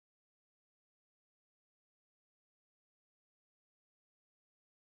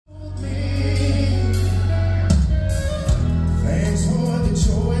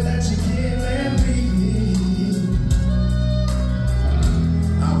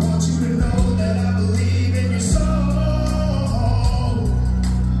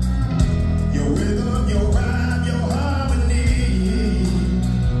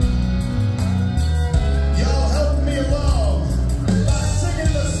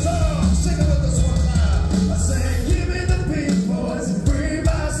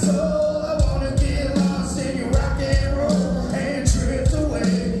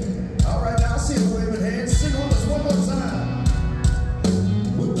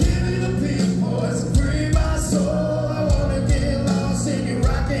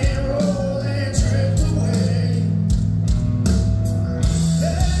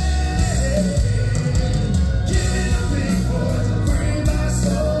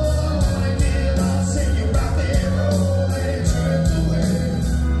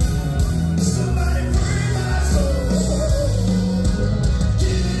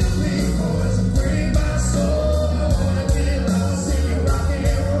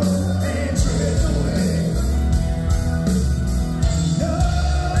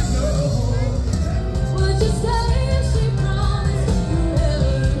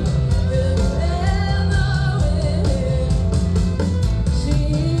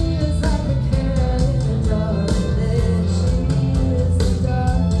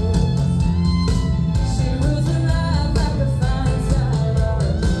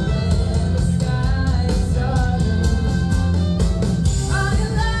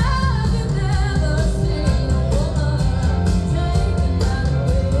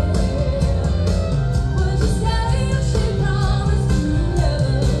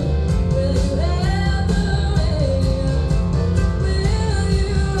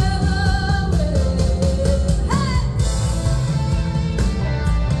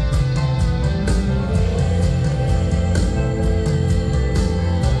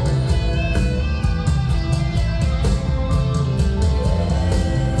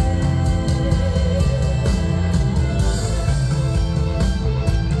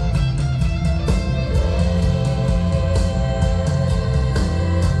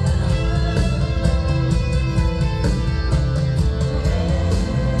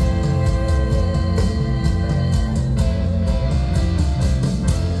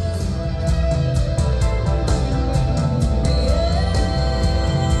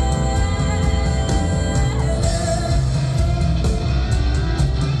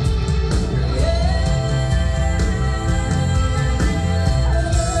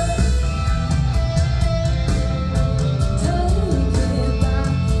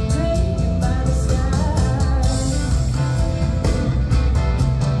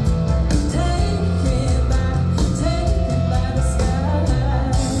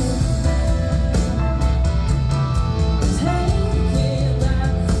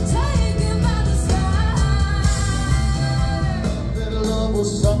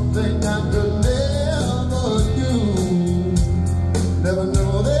was something I could never do. Never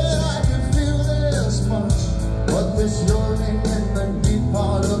knew that I could feel this much, but this yearning in the deep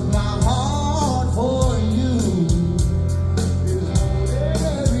part of my heart for you is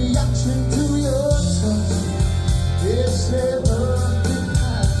a reaction to your touch. It's a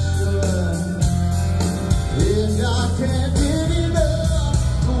passion, and I can't get enough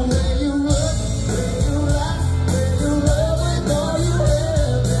the way you look, the way you laugh, the way you love with all you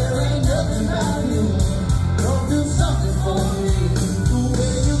have. There ain't nothing about you don't do something for me. The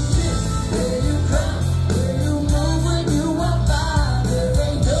way you kiss, the way you cry, the way you move when you walk by. There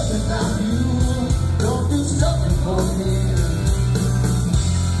ain't nothing about you don't do something for me.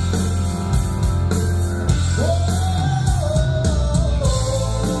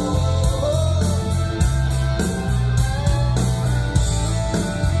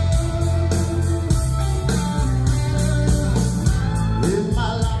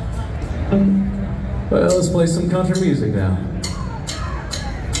 Well, let's play some country music now.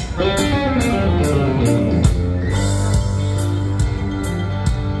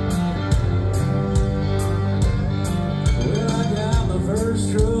 Well, I got my first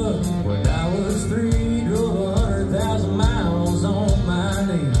truck when I was 3, drove 100,000 miles on my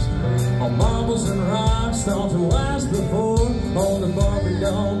knees, on marbles and rocks, thought twice before, on the Barbie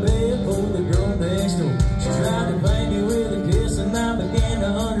doll bed for the girl next door. She tried to paint me with a kiss and I began to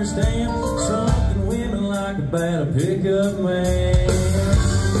understand something women like about a pickup man.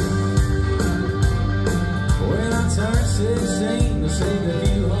 When I turned 16 to save a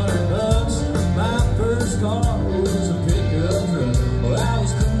few $100, my first car was a pickup truck. Well, I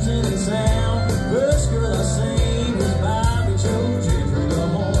was cruising in town, first girl I seen was Jamey Johnson, the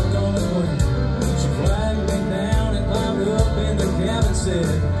Montgomery Gentry. She flagged me down and climbed up in the cab and said,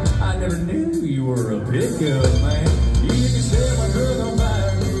 I never knew you were a pickup man. You can set my truck on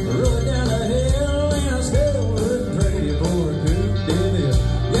fire, roll it down the hill, and I still wouldn't trade it for a coupe de ville.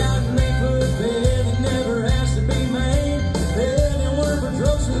 Got an 8-foot bed that never has to be made. Heading work for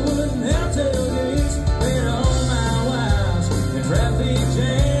trucks that wouldn't have tailgates. And all my wives in traffic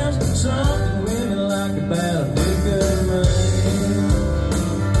jams, something women like about a pickup man.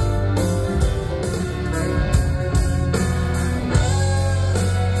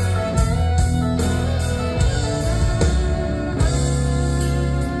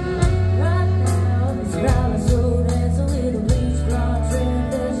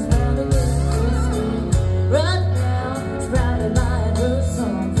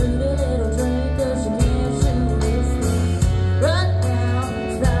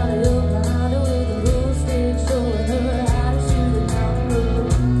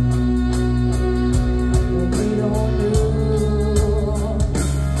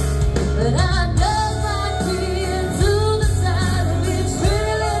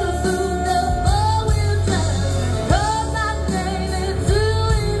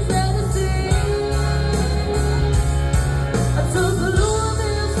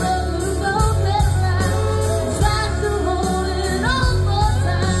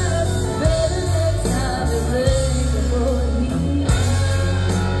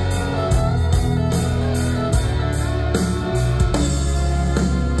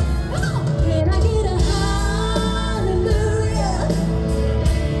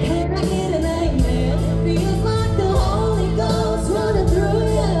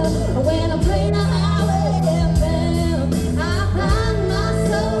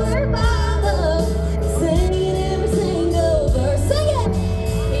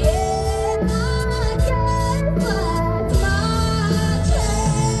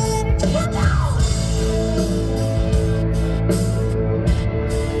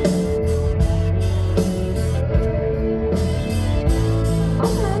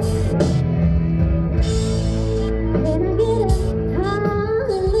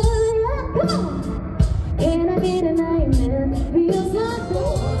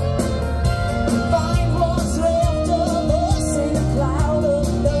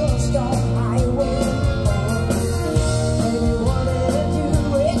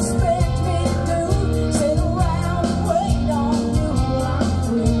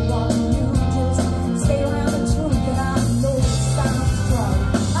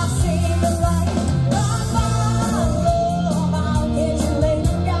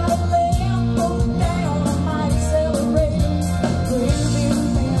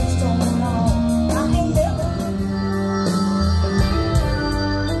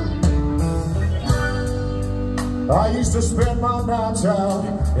 I used to spend my nights out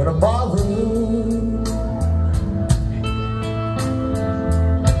in a bar room.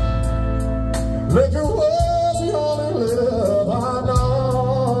 Liquor was the only love I know.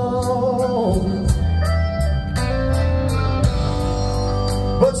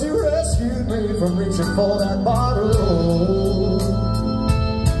 reaching for that bottle,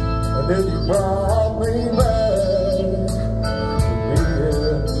 and then you brought me back,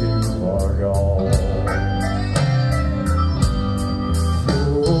 and you are gone.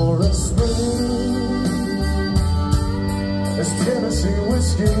 You're as smooth as Tennessee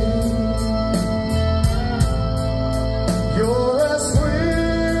whiskey. You're as sweet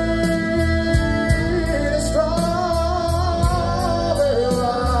as strawberry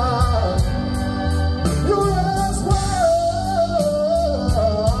wine. You're as warm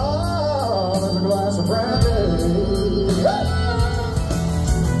as a glass of brandy.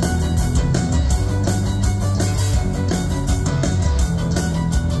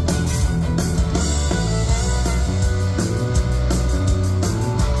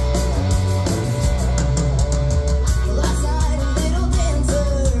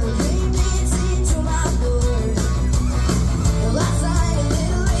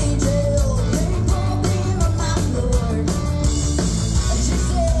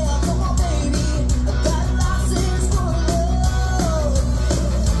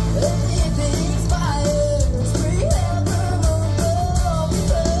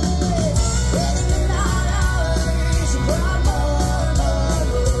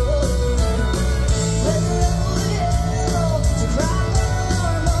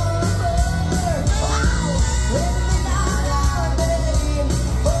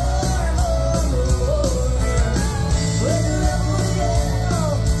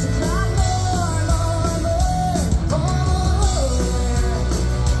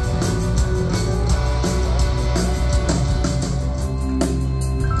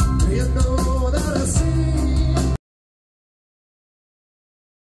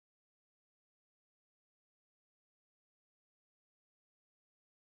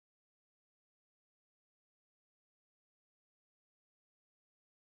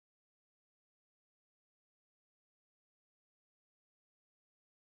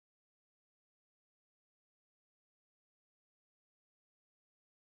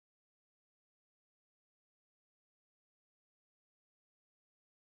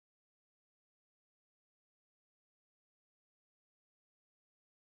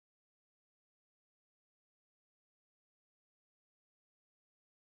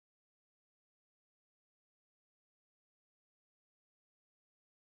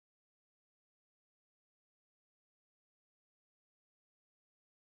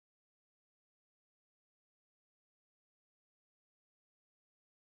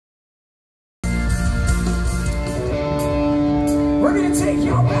 We're gonna take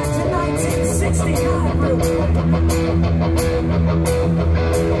y'all back to 1969, real quick.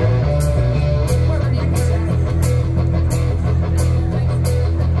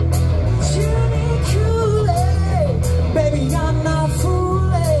 Jimmy Kool-Aid, baby, I'm not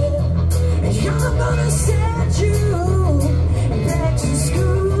fooling. And I'm gonna send you back to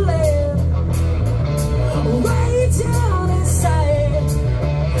school, way down inside.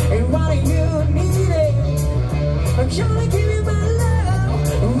 And what do you need it? I'm gonna give you my love.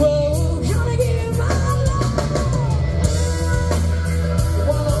 Whoa, gonna give you my love. I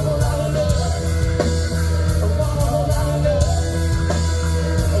want a whole lot of love. I want a whole lot of love.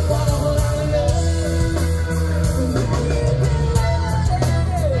 I want a whole lot of love. Baby, you've been loving.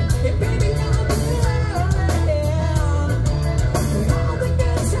 Hey, baby, I've been loving. All the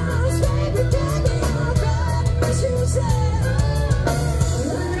good times, baby, baby, all that you said.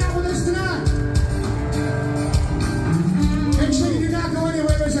 We're hanging out with us tonight. Make sure you do not go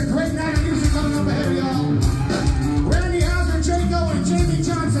anywhere. There's a great night of music coming up ahead of y'all. Randy Houser, Jake Owen, Jamey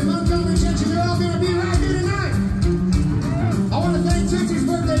Johnson, Montgomery Gentry, they're all going to be right here tonight. I want to thank Tootsie's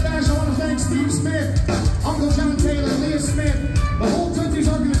birthday bash. I want to thank Steve Smith, Uncle John Taylor, Leah Smith, the whole Tootsies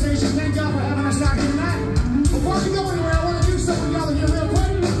organization. Thank y'all for having us out here tonight. Before we go anywhere, I want to do something with y'all in here real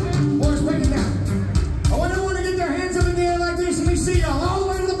quick. Boys, break it down. I want everyone to get their hands up in the air like this. Let me see y'all all the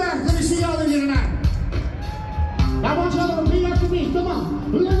way to the back. Let me see y'all in here tonight. I want y'all to repeat after me. Come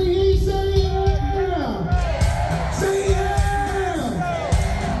on. Let me hear you say yeah. Say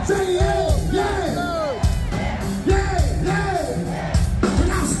yeah. Say yeah. Yeah. Yeah. Yeah. And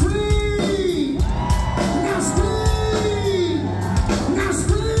now scream.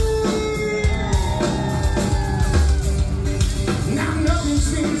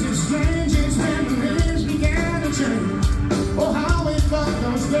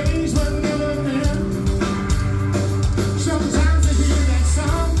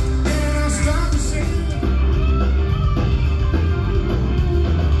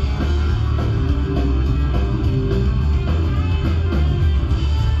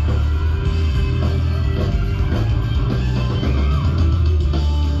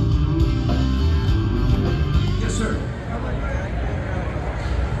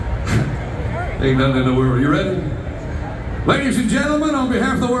 Ain't nothing in the world. You ready? Ladies and gentlemen, on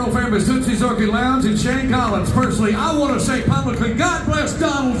behalf of the world-famous Tootsies Orchid Lounge and Shane Collins, personally, I want to say publicly, God bless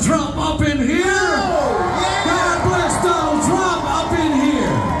Donald Trump up in here! God bless Donald Trump up in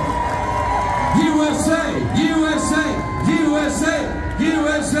here! USA, USA, USA,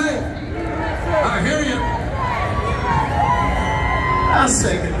 USA! I hear you. I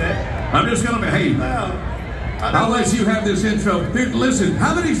second that. I'm just going to behave. I'll let you have this intro. Here, listen,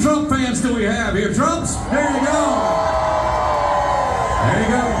 how many Trump fans do we have here? Trumps? There you go. There you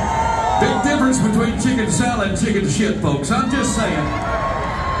go. Big difference between chicken salad and chicken shit, folks. I'm just saying.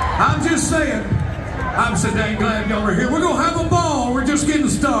 I'm just saying. I'm so dang glad y'all are here. We're going to have a ball. We're just getting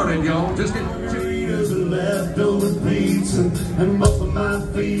started, y'all. Just getting leftover pizza and both of my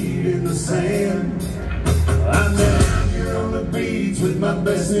feet in the sand. I'm down here on the beach with my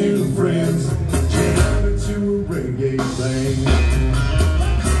best new friends, jamming to a reggae band.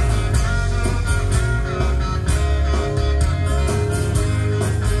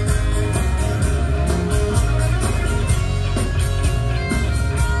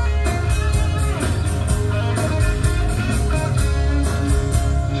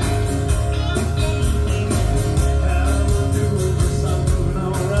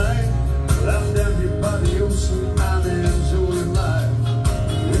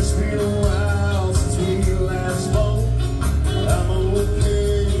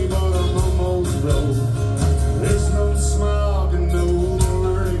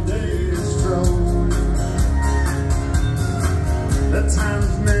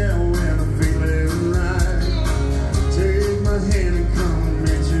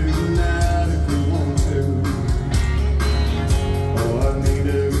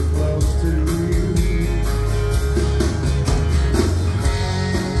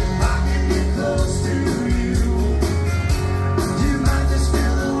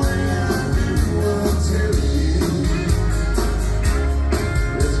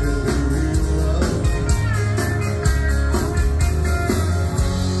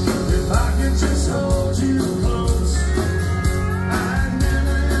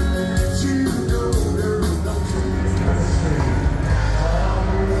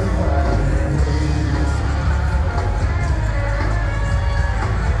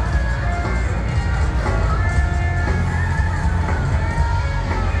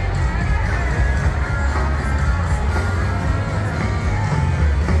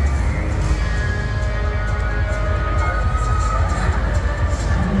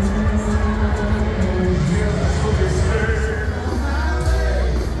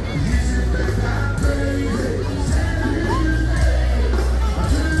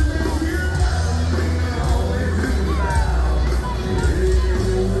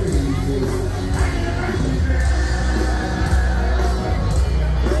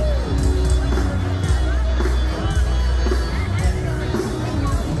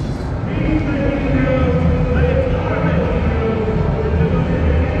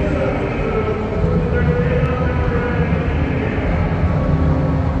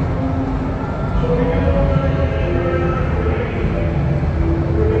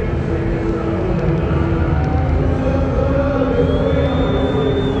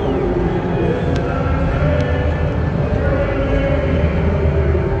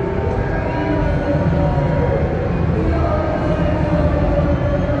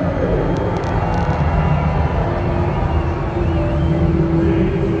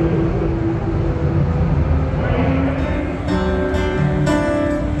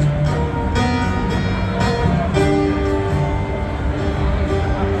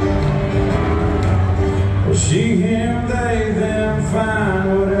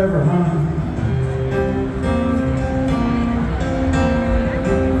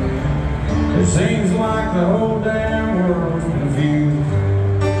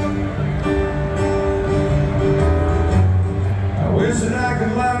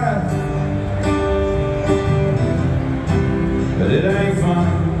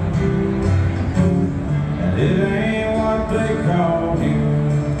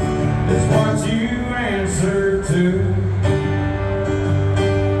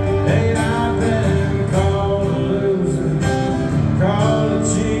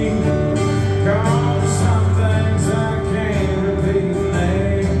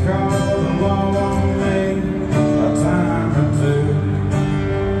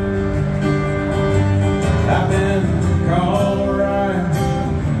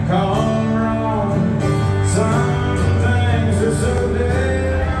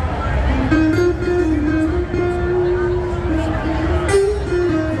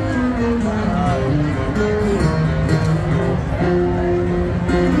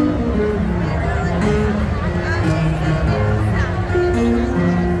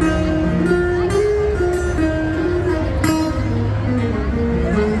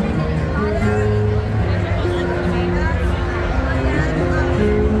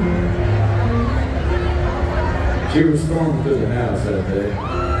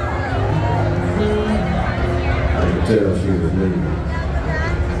 tell she was leaving.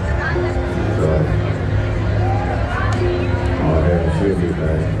 So, oh hell, she'll be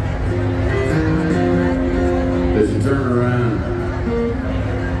back. As she turned around,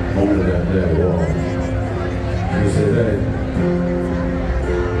 pointed at that wall, she said, "Hey,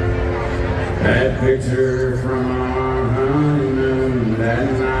 that picture from our honeymoon that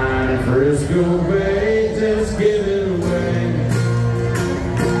night in Frisco Bay, just give it away,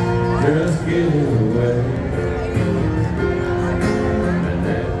 just give it away."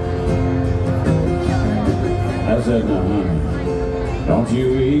 I said, "No, honey, don't you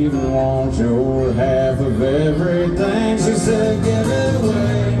even want your half of everything?" She said, "Give it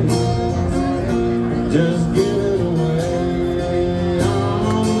away, just give it away,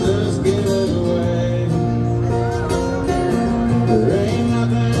 oh, just give it away. There ain't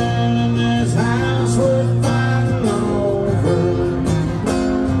nothing in this house worth fighting over.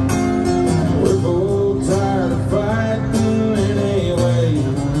 We're both tired of fighting anyway,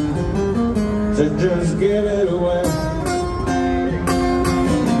 so just give it away."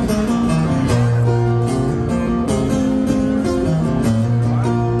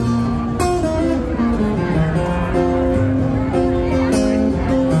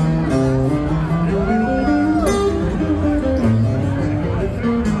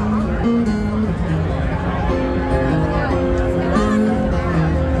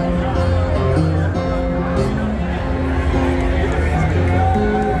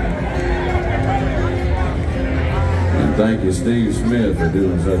 Thank you, Steve Smith, for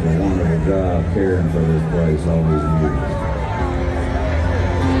doing such a wonderful job caring for this place all these years.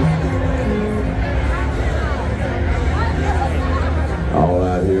 All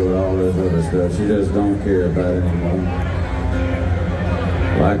out here with all this other stuff, she just don't care about it anymore.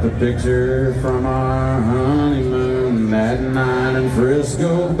 Like the picture from our honeymoon that night in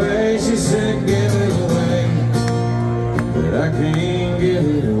Frisco Bay, she said, "Give it away, but I can't give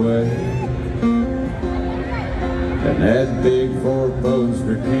it away." And that big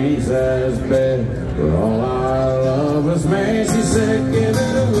four-poster king-size bed where all our love was made, she said, "Give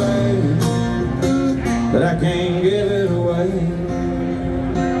it away, but I can't give it away."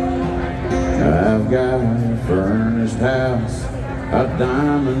 I've got a furnished house, a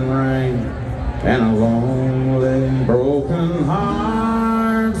diamond ring, and a lonely, broken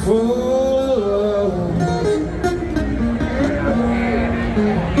heart full of love.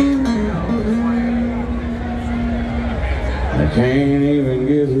 I can't even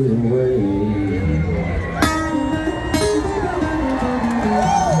give it away.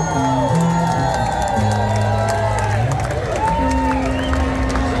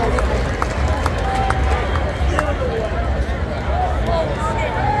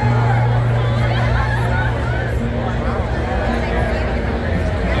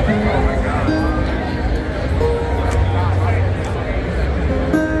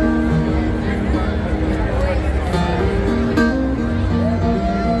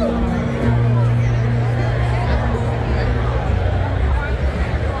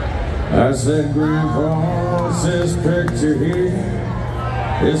 I said, "Grandpa, what's this picture here?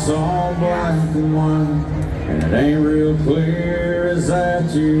 It's all black and white, and it ain't real clear. Is that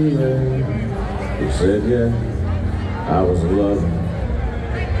you there?" He said, "Yeah, I was 11.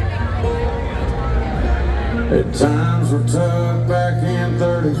 At times we're tucked back in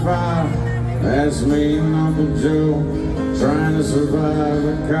 35. That's me and Uncle Joe trying to survive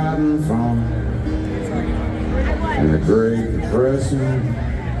the cotton farm and the Great Depression.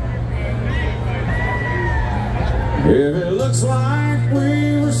 If it looks like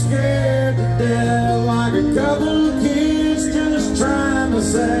we were scared to death, like a couple of kids just trying to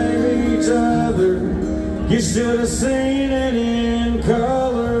save each other, you should have seen it in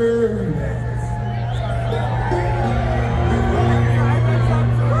color.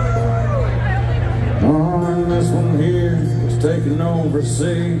 Oh, and this one here was taken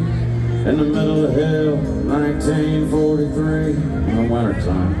overseas in the middle of hell, 1943, in the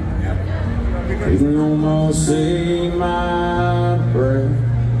wintertime. You can almost see my breath.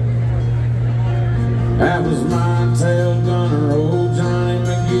 That was my tail gunner, old Johnny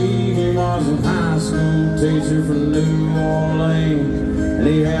McGee. He was a high school teacher from New Orleans, and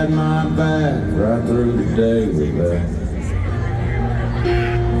he had my back right through the day with that.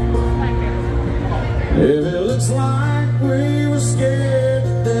 If it looks like we were scared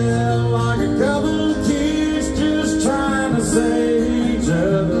to death, like a couple of kids just trying to save each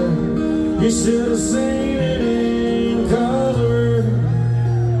other, you should have seen it in color.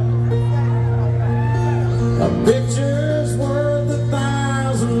 A picture's worth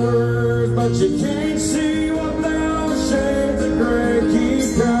 1,000 words, but you can't see what those shades of gray keep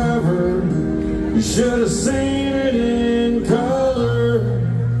covered. You should have seen it in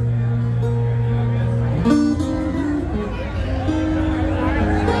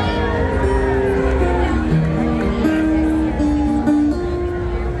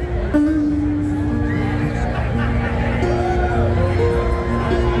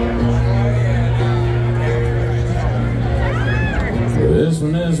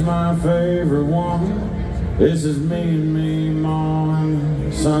This is me and me, Ma,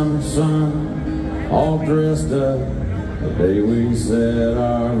 and the summer sun, all dressed up the day we said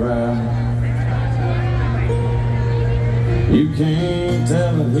our vow. You can't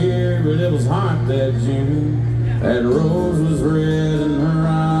tell it here, but it was hot that June. That rose was red and her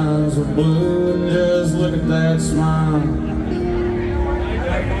eyes were blue, and just look at that smile.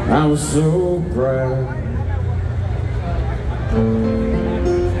 I was so proud.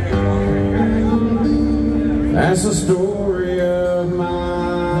 That's the story of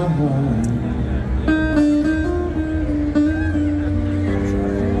my life.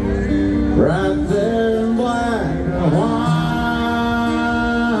 Right there in black and white.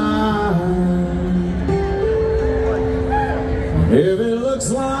 If it looks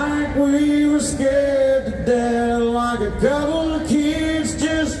like we were scared to death, like a couple of kids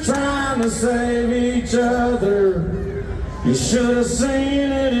just trying to save each other, you should have seen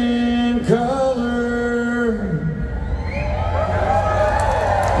it in color.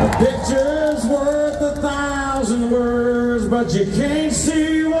 A picture's worth 1,000 words, but you can't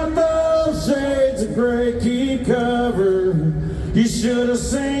see what those shades of gray keep cover. You should have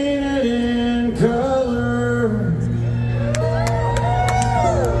seen it in color.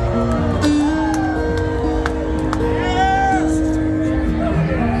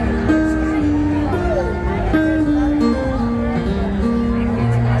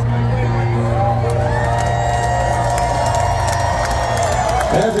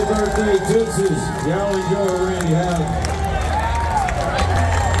 Happy birthday, Tootsies. Y'all enjoy Randy Howard.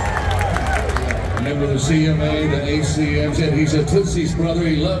 Member of the CMA, the ACM, said he's a Tootsie's brother.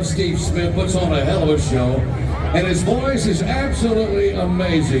 He loves Steve Smith, puts on a hell of a show. And his voice is absolutely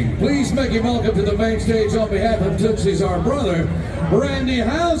amazing. Please make him welcome to the main stage on behalf of Tootsie's, our brother, Randy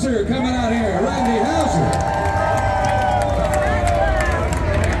Houser, coming out here. Randy Houser.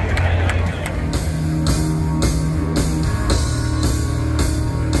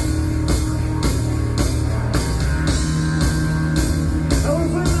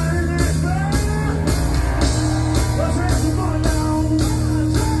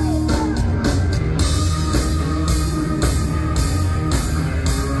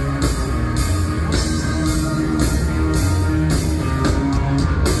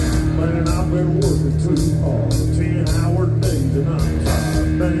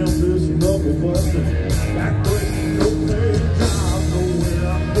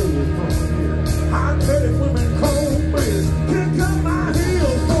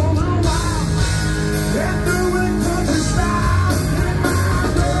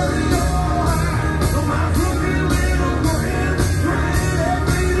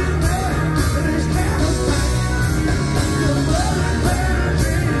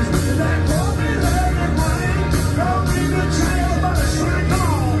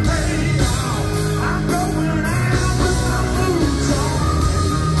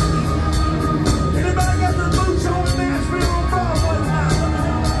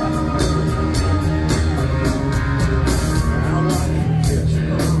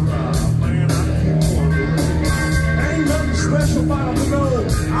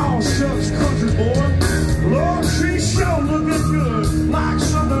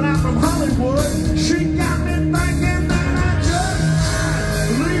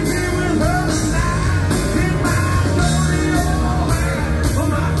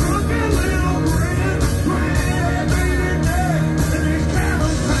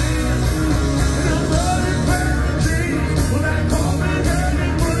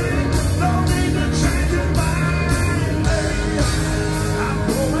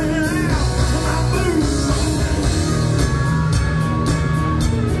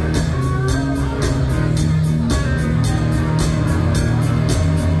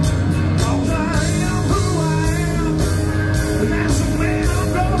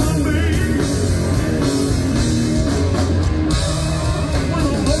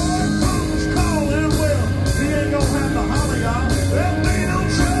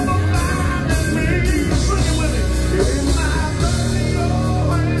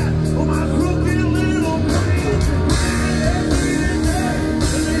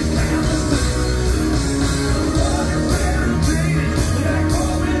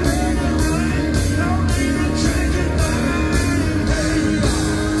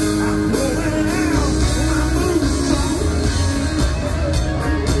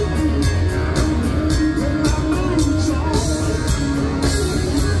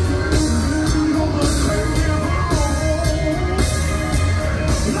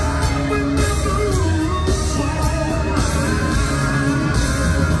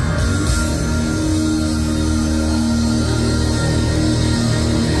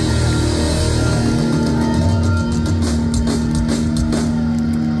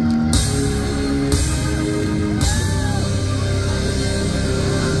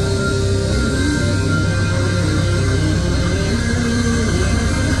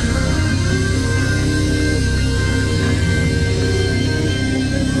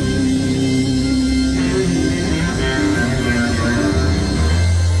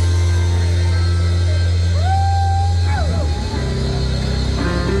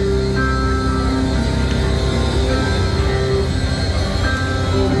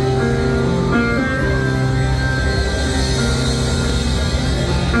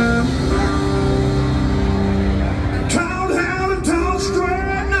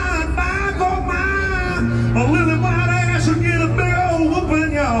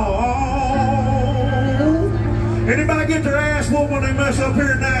 Anybody get their ass whooped when they mess up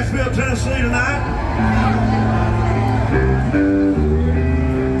here in Nashville, Tennessee tonight?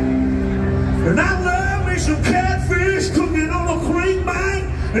 And I love me some catfish cooking on a creek bank,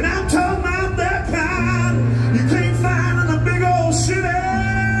 and I'm talking about that kind you can't find in the big old city.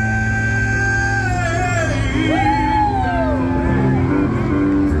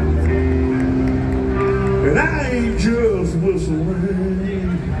 And I ain't just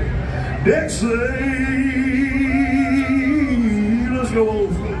whistling Dixie. Let's go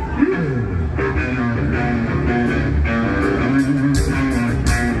old school.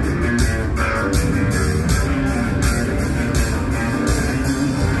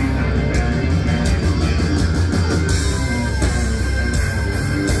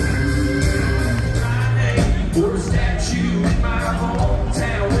 Or a statue in my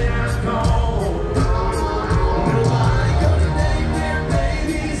hometown when I'm gone. Nobody gonna name their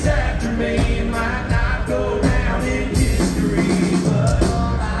babies after me. It might not go down in history, but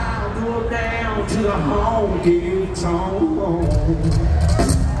I'll go down to the honky-tonk.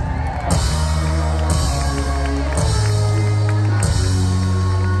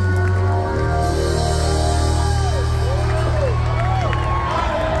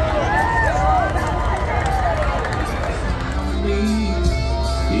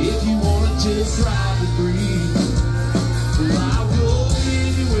 If you wanna just ride the breeze, well, I'll go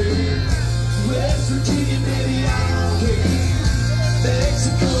anywhere. West Virginia, baby, I don't care.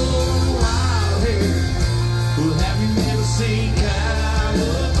 Mexico, wild hair. Well, have you never seen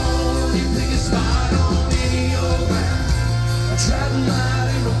California? Pick a spot on any old map. I travel light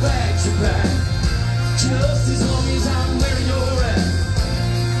in my bags are packed. Just as long as I'm where you're at,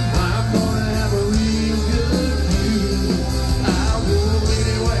 I'm gonna have a real good view. I'll go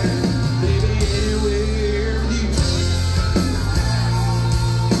anywhere, baby, anywhere with you.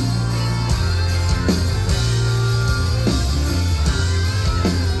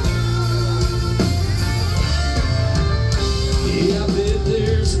 Yeah, I bet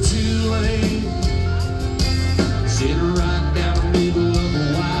there's a two-lane sitting right down the middle of a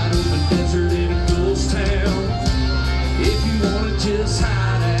wide open desert in a ghost town. If you wanna just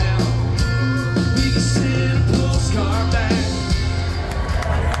hide out, we can send a postcard back.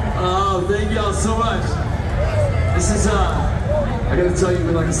 Oh, thank y'all so much. This is, I gotta tell you,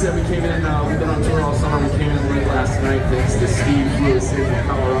 like I said, we came in, we've been on tour all summer. We came in late last night thanks to Steve flew us in from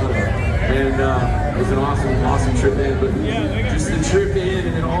Colorado. And it was an awesome trip in. But just the trip in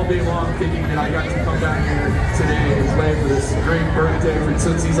and then all day long thinking that I got to come down here today and play for this great birthday for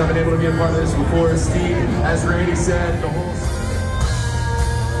Tootsies. I've been able to be a part of this before. Steve, as Randy said, the whole...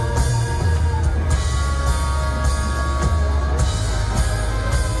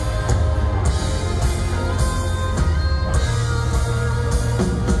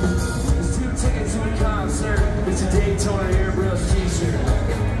 It's a Daytona airbrush t-shirt.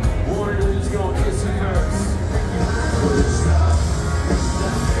 Wonder who's gonna kiss me first.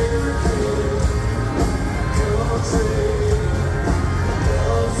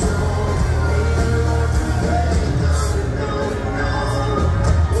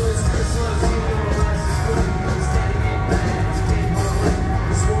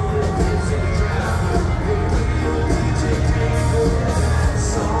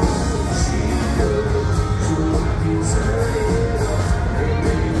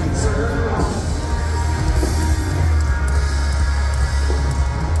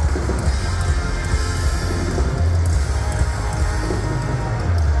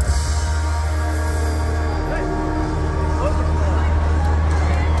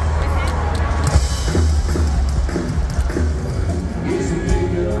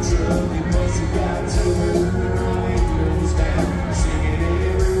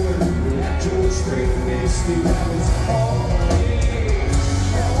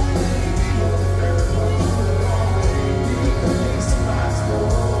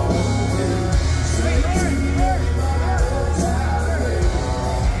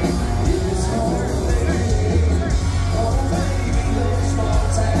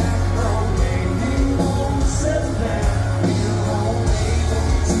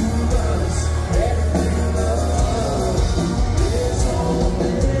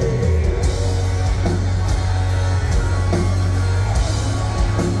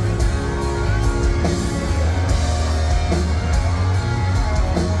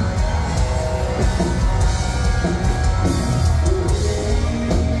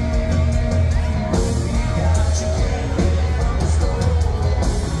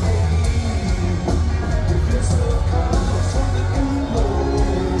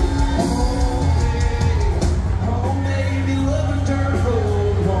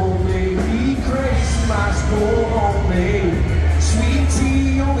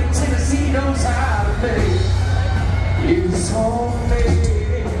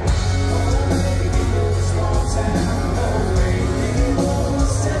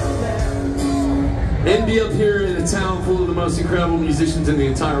 and be up here in a town full of the most incredible musicians in the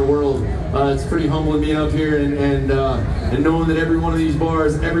entire world. It's pretty humbling being up here and knowing that every one of these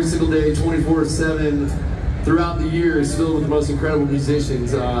bars, every single day, 24/7, throughout the year, is filled with the most incredible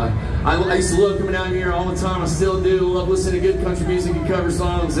musicians. I used to love coming out here all the time. I still do. Love listening to good country music and cover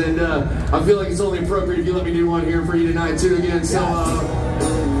songs, and I feel like it's only appropriate if you let me do one here for you tonight too. Again, so.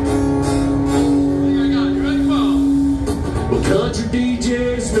 Well, country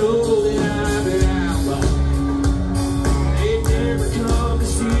DJs know that I've been out by. They never come to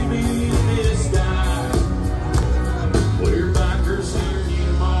see me this time. Where bikers staring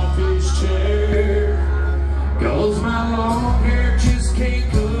him off his chair. 'Cause my long hair just can't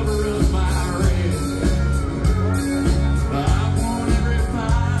cover up my red. I want every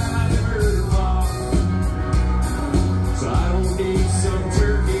fight I've ever fought. So I don't need some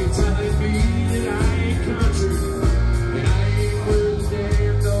turkey telling me that I ain't country.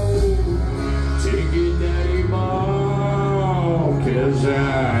 Cause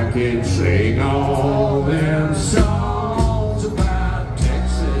I can sing all them songs about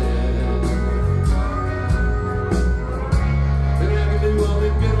Texas. Maybe I can do all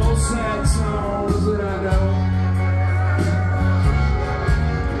them good old sad songs that I know.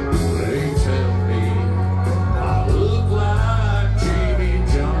 They tell me I look like Jamey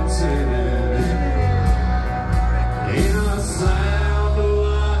Johnson, and I sound a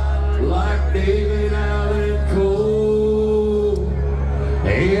lot like David Allen Cole.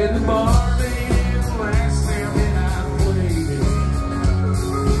 And the barmaid last time that I played it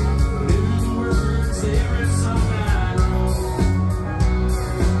knew the words every song I wrote.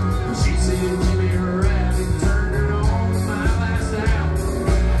 She said, "Give me a rap," and turned it on my last album.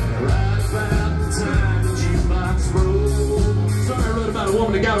 Right about the time the jukebox rolled. Sorry, I wrote about a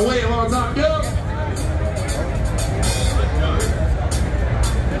woman that got away a long time ago.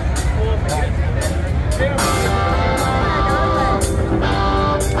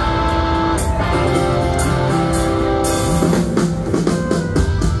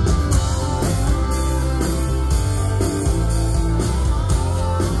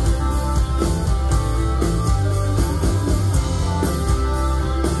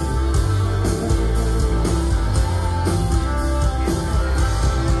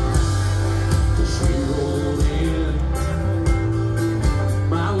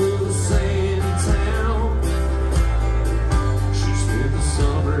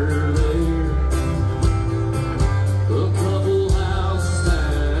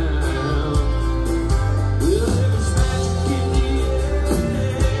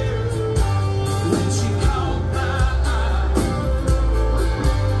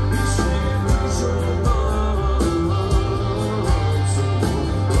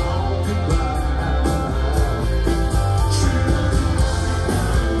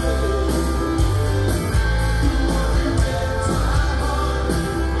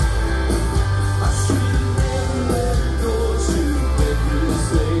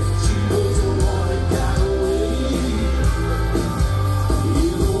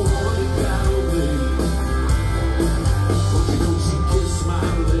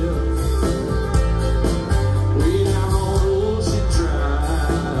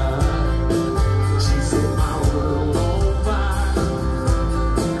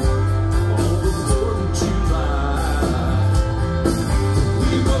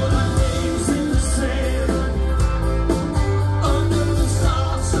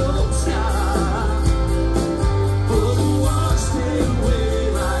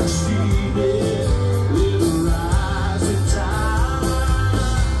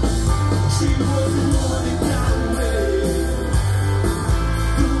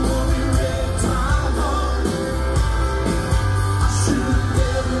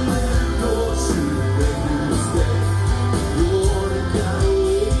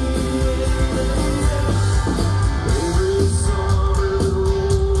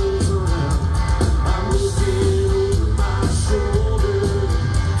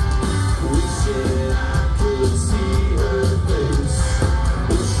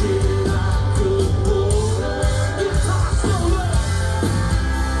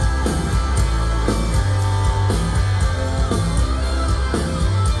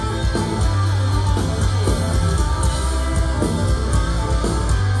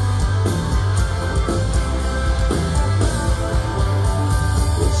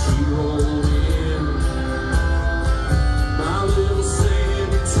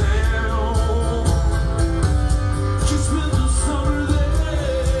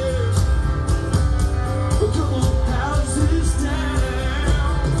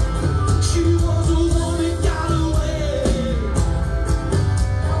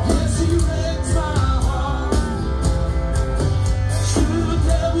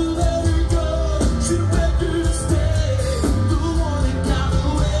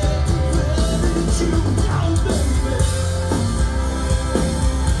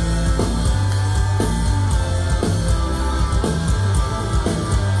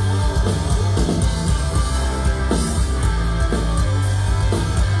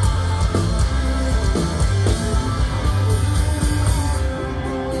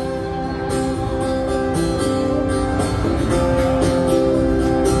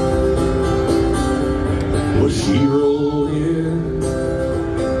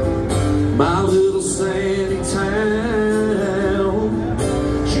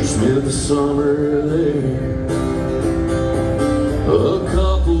 the summer there. A